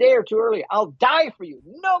sworn a day or two earlier, I'll die for you.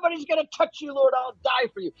 Nobody's going to touch you, Lord. I'll die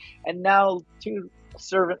for you. And now 2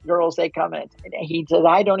 servant girls, they come in. And he says,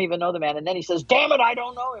 I don't even know the man. And then he says, damn it, I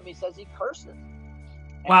don't know him. He says he curses.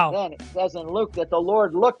 And wow. Then it says in Luke that the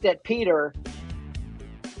Lord looked at Peter.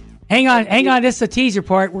 Hang on. This is a teaser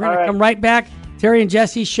part. We're going to come right back. Terry and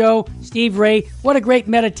Jesse Show, Steve Ray. What a great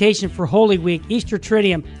meditation for Holy Week, Easter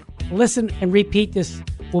Triduum. Listen and repeat this.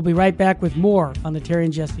 We'll be right back with more on the Terry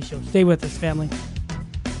and Jesse Show. Stay with us, family.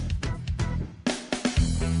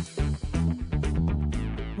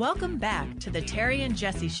 Welcome back to the Terry and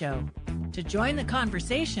Jesse Show. To join the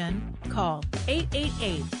conversation, call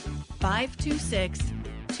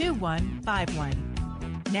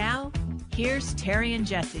 888-526-2151. Now, here's Terry and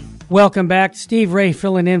Jesse. Welcome back. Steve Ray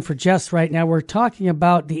filling in for Jess right now. We're talking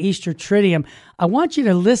about the Easter Triduum. I want you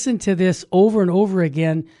to listen to this over and over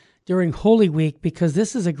again during Holy Week because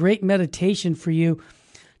this is a great meditation for you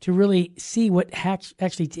to really see what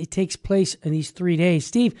actually takes place in these 3 days.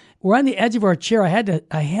 Steve, we're on the edge of our chair.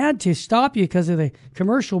 I had to stop you because of the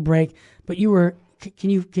commercial break, but can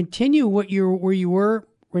you continue where you were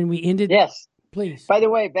when we ended? Yes. Please. By the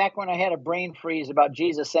way, back when I had a brain freeze about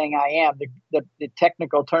Jesus saying I am, the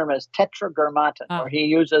technical term is tetragrammaton, where he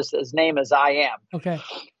uses his name as I am. Okay.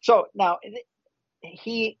 So now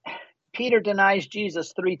Peter denies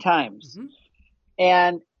Jesus 3 times. Mm-hmm.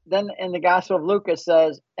 And then in the Gospel of Luke it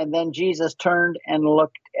says, and then Jesus turned and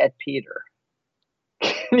looked at Peter.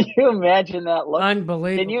 Can you imagine that look?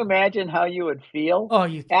 Unbelievable. Can you imagine how you would feel? Oh,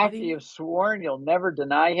 you after you've sworn you'll never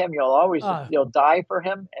deny him, you'll always you'll die for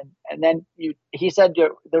him, and then he said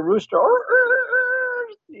to the rooster,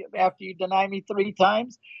 after you deny me 3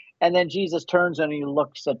 times, and then Jesus turns and he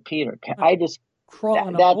looks at Peter. I just crawl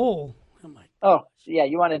in a hole. Oh my gosh. Oh yeah,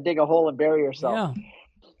 you want to dig a hole and bury yourself? Yeah.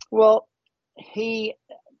 Well,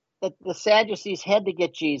 the Sadducees had to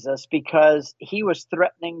get Jesus because he was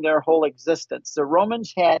threatening their whole existence. The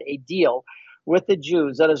Romans had a deal with the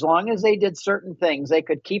Jews that as long as they did certain things, they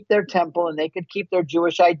could keep their temple and they could keep their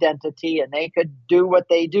Jewish identity and they could do what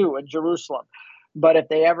they do in Jerusalem. But if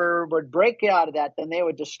they ever would break out of that, then they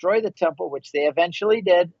would destroy the temple, which they eventually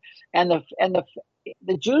did. And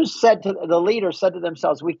the Jews said to the leaders said to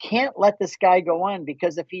themselves, we can't let this guy go on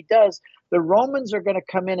because if he does, the Romans are going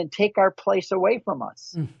to come in and take our place away from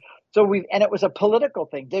us. Mm. And it was a political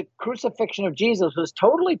thing. The crucifixion of Jesus was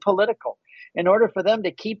totally political in order for them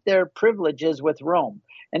to keep their privileges with Rome.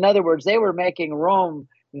 In other words, they were making Rome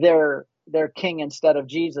their their king instead of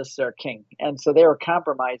Jesus their king. And so they were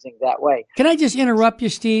compromising that way. Can I just interrupt you,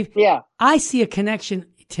 Steve? Yeah. I see a connection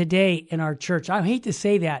today in our church. I hate to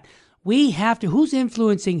say that. We have to, who's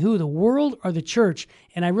influencing who, the world or the church?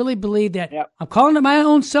 And I really believe that. Yep. I'm calling my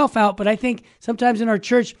own self out, but I think sometimes in our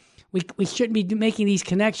church, we shouldn't be making these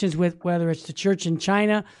connections with whether it's the church in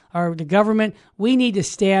China or the government. We need to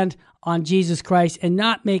stand on Jesus Christ and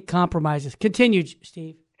not make compromises. Continue,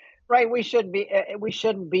 Steve. Right, we shouldn't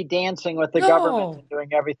be dancing with the government and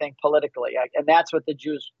doing everything politically, and that's what the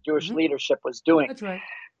Jewish leadership was doing. That's right.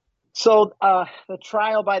 So the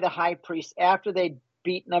trial by the high priest, after they'd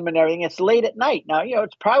beaten him and everything, it's late at night. Now,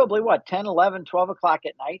 it's probably 10, 11, 12 o'clock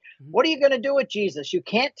at night. Mm-hmm. What are you going to do with Jesus? You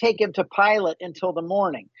can't take him to Pilate until the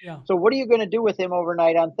morning. Yeah. So what are you going to do with him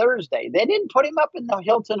overnight on Thursday? They didn't put him up in the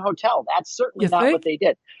Hilton Hotel. That's certainly not what they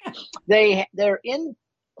did. They're in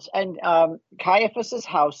Caiaphas's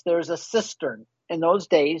house. There's a cistern. In those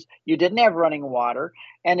days, you didn't have running water,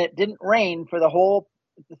 and it didn't rain for the whole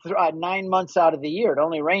 9 months out of the year. It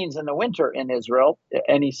only rains in the winter in Israel,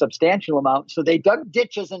 any substantial amount. So they dug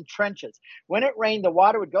ditches and trenches. When it rained, the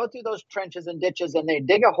water would go through those trenches and ditches, and they'd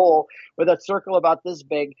dig a hole with a circle about this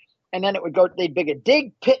big, and then it would go. They'd dig a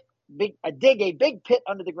big pit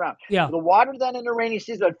under the ground. Yeah. The water then in the rainy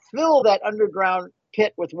season would fill that underground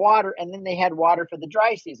pit with water, and then they had water for the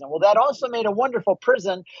dry season. Well, that also made a wonderful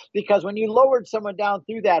prison, because when you lowered someone down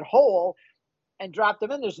through that hole and dropped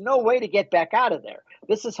them in, there's no way to get back out of there.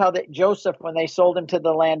 This is how Joseph, when they sold him to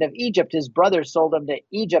the land of Egypt, his brothers sold him to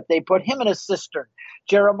Egypt. They put him in a cistern.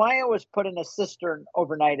 Jeremiah was put in a cistern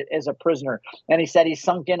overnight as a prisoner, and he said he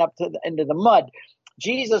sunk in into the mud.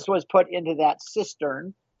 Jesus was put into that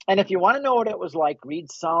cistern. And if you want to know what it was like,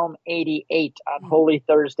 read Psalm 88 on Holy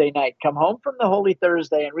Thursday night. Come home from the Holy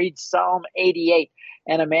Thursday and read Psalm 88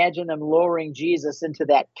 and imagine them lowering Jesus into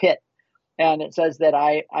that pit. And it says that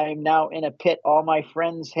I am now in a pit. All my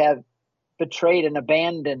friends have betrayed and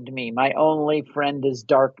abandoned me. My only friend is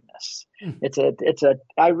darkness.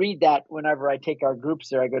 I read that whenever I take our groups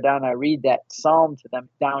there. I go down, I read that psalm to them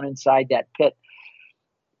down inside that pit.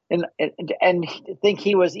 And think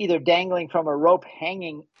he was either dangling from a rope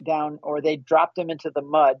hanging down, or they dropped him into the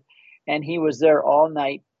mud, and he was there all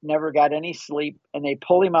night, never got any sleep. And they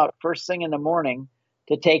pull him out first thing in the morning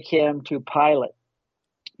to take him to Pilate,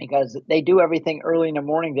 because they do everything early in the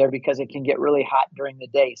morning there, because it can get really hot during the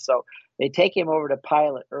day. So they take him over to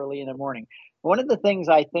Pilate early in the morning. One of the things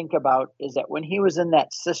I think about is that when he was in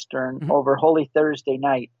that cistern over Holy Thursday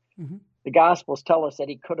night, the Gospels tell us that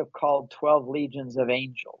he could have called 12 legions of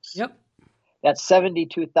angels. Yep. That's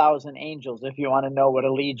 72,000 angels, if you want to know what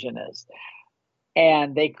a legion is.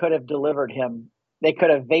 And they could have delivered him. They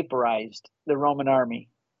could have vaporized the Roman army,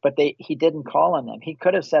 but he didn't call on them. He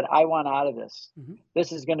could have said, I want out of this.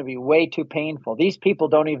 This is going to be way too painful. These people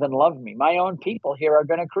don't even love me. My own people here are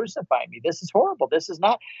going to crucify me. This is horrible. This is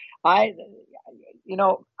not, I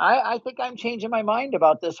think I'm changing my mind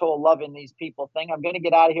about this whole loving these people thing. I'm going to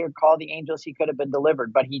get out of here and call the angels. He could have been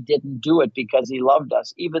delivered, but he didn't do it because he loved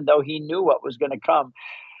us, even though he knew what was going to come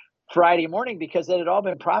Friday morning, because it had all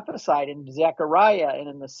been prophesied in Zechariah and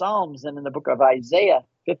in the Psalms and in the book of Isaiah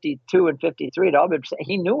 52 and 53. It all been,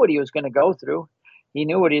 he knew what he was going to go through. He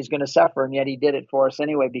knew what he was going to suffer, and yet he did it for us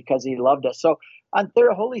anyway because he loved us. So on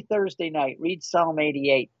Holy Thursday night, read Psalm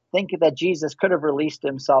 88. Think that Jesus could have released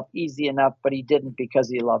himself easy enough, but he didn't because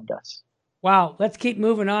he loved us. Wow. Let's keep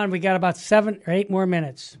moving on. We got about 7 or 8 more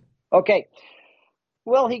minutes. Okay.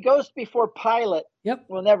 Well, he goes before Pilate. Yep.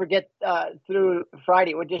 We'll never get through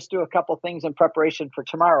Friday. We'll just do a couple things in preparation for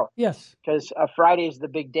tomorrow. Yes. Because Friday is the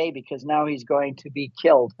big day, because now he's going to be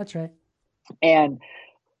killed. That's right. And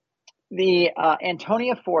the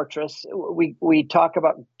Antonia Fortress, we talk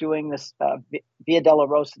about doing this Via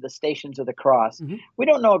Dolorosa, the Stations of the Cross. We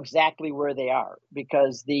don't know exactly where they are,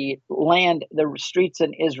 because the streets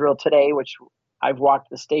in Israel today, which I've walked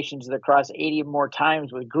the Stations of the Cross 80 more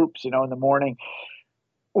times with groups, in the morning.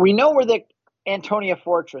 We know where the Antonia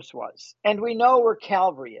Fortress was, and we know where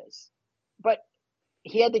Calvary is, but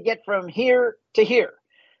he had to get from here to here.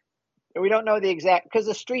 We don't know the exact, because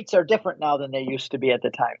the streets are different now than they used to be at the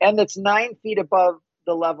time. And it's 9 feet above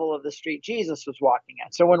the level of the street Jesus was walking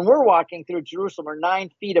at. So when we're walking through Jerusalem, we're 9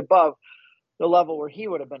 feet above the level where he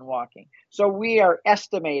would have been walking. So we are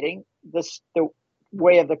estimating the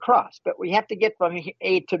way of the cross, but we have to get from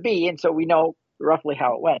A to B. And so we know roughly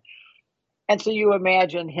how it went. And so you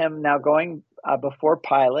imagine him now going before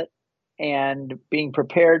Pilate and being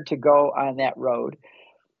prepared to go on that road.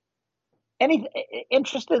 And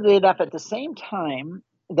interestingly enough, at the same time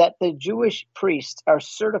that the Jewish priests are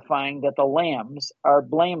certifying that the lambs are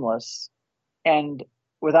blameless and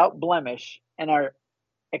without blemish and are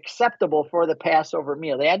acceptable for the Passover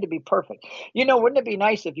meal. They had to be perfect. Wouldn't it be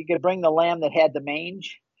nice if you could bring the lamb that had the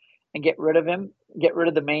mange and get rid of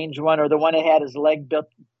the mange one, or the one that had his leg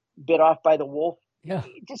bit off by the wolf? Yeah.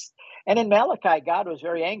 And in Malachi, God was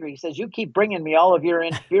very angry. He says, you keep bringing me all of your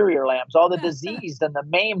inferior lambs, all the diseased and the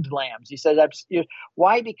maimed lambs. He says,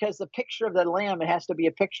 why? Because the picture of the lamb, it has to be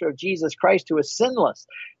a picture of Jesus Christ, who is sinless.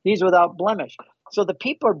 He's without blemish. So the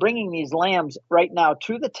people are bringing these lambs right now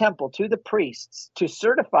to the temple, to the priests, to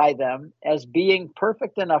certify them as being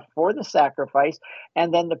perfect enough for the sacrifice.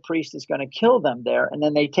 And then the priest is going to kill them there. And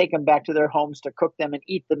then they take them back to their homes to cook them and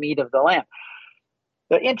eat the meat of the lamb.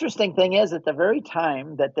 The interesting thing is, at the very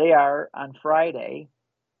time that they are on Friday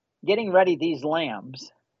getting ready these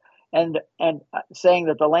lambs and saying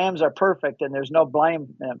that the lambs are perfect and there's no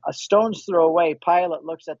blame, a stone's throw away, Pilate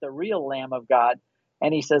looks at the real Lamb of God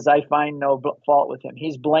and he says, I find no fault with him.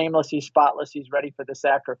 He's blameless, he's spotless, he's ready for the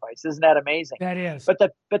sacrifice. Isn't that amazing? That is.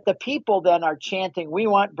 But the people then are chanting, we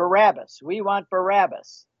want Barabbas, we want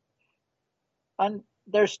Barabbas. And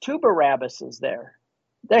there's two Barabbases there.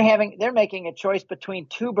 They're making a choice between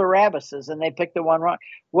two Barabbases, and they pick the one wrong.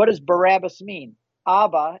 What does Barabbas mean?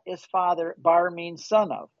 Abba is father, Bar means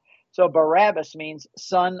son of. So Barabbas means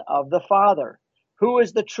son of the Father. Who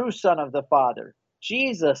is the true son of the Father?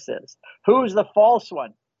 Jesus is. Who's the false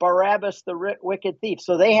one? Barabbas, the wicked thief.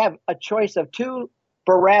 So they have a choice of two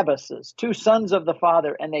Barabbases, two sons of the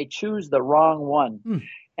Father, and they choose the wrong one.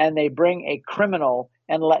 And they bring a criminal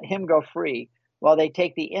and let him go free. Well, they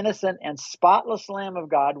take the innocent and spotless Lamb of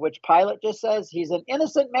God, which Pilate just says, he's an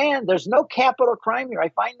innocent man. There's no capital crime here. I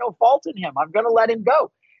find no fault in him. I'm going to let him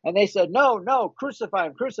go. And they said, no, crucify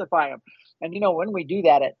him, crucify him. And, when we do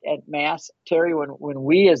that at Mass, Terry, when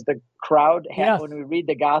we as the crowd, when we read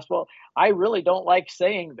the gospel, I really don't like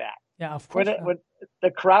saying that. Yeah, of course. When the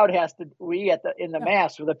crowd has to, in the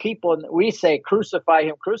Mass, with the people, and we say, crucify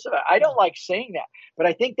him, crucify. I don't like saying that, but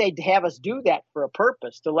I think they'd have us do that for a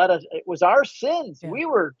purpose, to let us, it was our sins. Yeah. We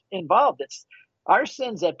were involved. It's our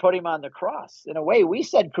sins that put him on the cross. In a way, we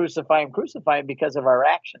said, crucify him because of our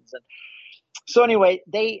actions. And so anyway,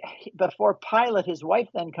 before Pilate, his wife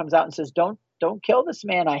then comes out and says, don't kill this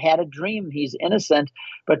man. I had a dream. He's innocent.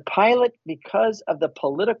 But Pilate, because of the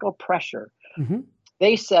political pressure,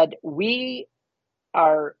 they said, we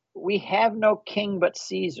have no king but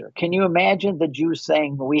Caesar. Can you imagine the Jews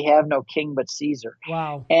saying, we have no king but Caesar?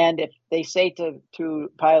 Wow. And if they say to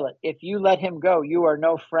Pilate, if you let him go, you are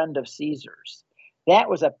no friend of Caesar's. That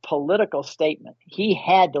was a political statement. He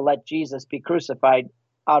had to let Jesus be crucified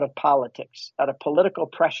out of politics, out of political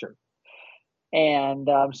pressure. And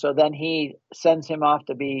so then he sends him off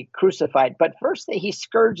to be crucified. But first he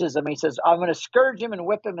scourges him. He says, I'm going to scourge him and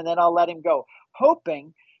whip him, and then I'll let him go,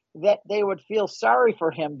 hoping that they would feel sorry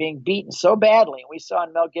for him being beaten so badly. We saw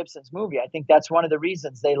in Mel Gibson's movie, I think that's one of the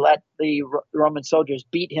reasons they let the Roman soldiers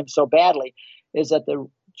beat him so badly, is that the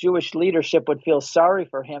Jewish leadership would feel sorry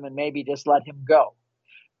for him and maybe just let him go.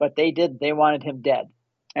 But they didn't. They wanted him dead.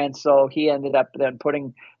 And so he ended up then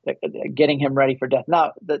getting him ready for death.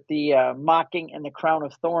 Now, the mocking and the crown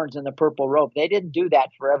of thorns and the purple robe, they didn't do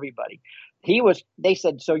that for everybody. They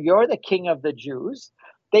said, so you're the king of the Jews?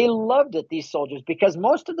 They loved it, these soldiers, because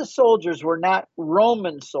most of the soldiers were not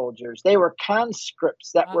Roman soldiers. They were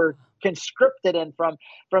conscripts that were conscripted in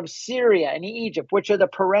from Syria and Egypt, which are the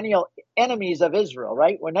perennial enemies of Israel,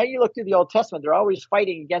 right? When now you look through the Old Testament, they're always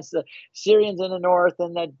fighting against the Syrians in the north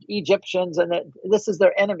and the Egyptians, and this is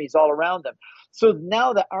their enemies all around them. So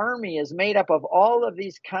now the army is made up of all of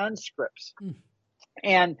these conscripts.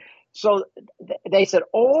 And so they said,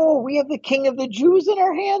 oh, we have the king of the Jews in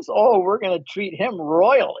our hands. Oh, we're going to treat him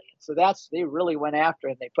royally. So they really went after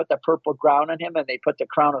him. They put the purple crown on him, and they put the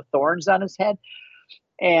crown of thorns on his head.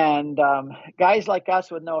 And guys like us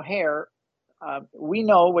with no hair, we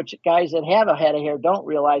know, which guys that have a head of hair don't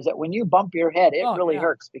realize that when you bump your head, it really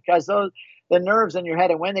hurts, because the nerves in your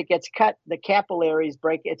head, and when it gets cut, the capillaries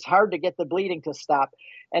break. It's hard to get the bleeding to stop.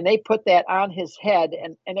 And they put that on his head,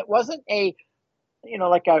 and it wasn't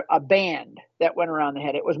like a band that went around the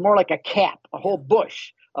head. It was more like a cap, a whole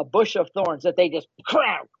bush of thorns that they just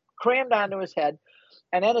crammed onto his head.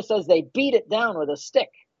 And then it says they beat it down with a stick,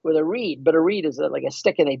 with a reed, but a reed is like a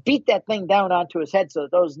stick, and they beat that thing down onto his head so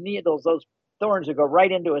that those needles, those thorns would go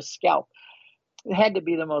right into his scalp. It had to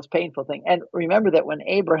be the most painful thing. And remember that when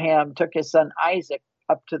Abraham took his son Isaac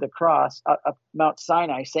up to the cross, up Mount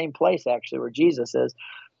Sinai, same place actually where Jesus is,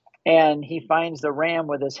 and he finds the ram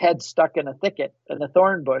with his head stuck in a thicket, in the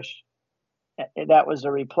thorn bush. That was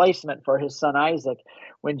a replacement for his son Isaac.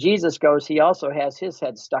 When Jesus goes, he also has his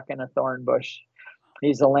head stuck in a thorn bush.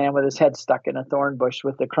 He's the lamb with his head stuck in a thorn bush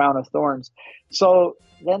with the crown of thorns. So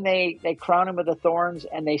then they crown him with the thorns,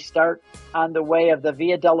 and they start on the way of the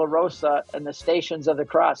Via Dolorosa and the Stations of the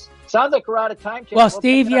Cross. Sounds like we're out of time, Jim. Well,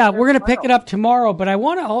 Steve, we're going to pick it up tomorrow, but I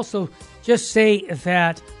want to also just say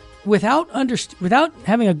that without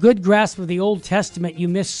having a good grasp of the Old Testament, you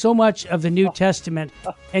miss so much of the New Testament.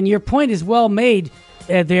 And your point is well made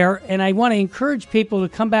there, and I want to encourage people to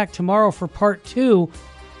come back tomorrow for part 2.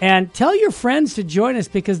 And tell your friends to join us,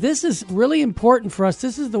 because this is really important for us.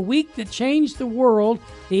 This is the week that changed the world,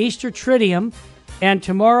 the Easter Triduum. And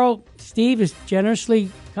tomorrow, Steve is generously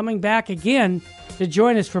coming back again to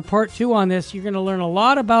join us for part 2 on this. You're going to learn a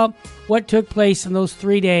lot about what took place in those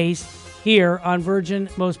 3 days here on Virgin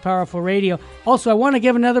Most Powerful Radio. Also, I want to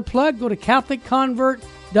give another plug. Go to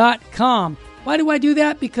CatholicConvert.com. Why do I do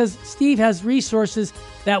that? Because Steve has resources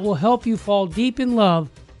that will help you fall deep in love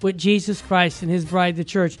with Jesus Christ and his bride, the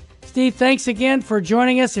church. Steve, thanks again for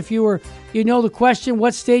joining us. If you know the question,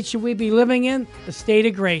 what state should we be living in? The state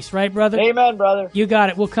of grace, right, brother? Amen, brother. You got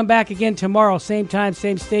it. We'll come back again tomorrow, same time,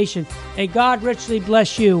 same station. And God richly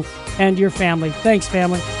bless you and your family. Thanks,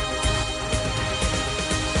 family.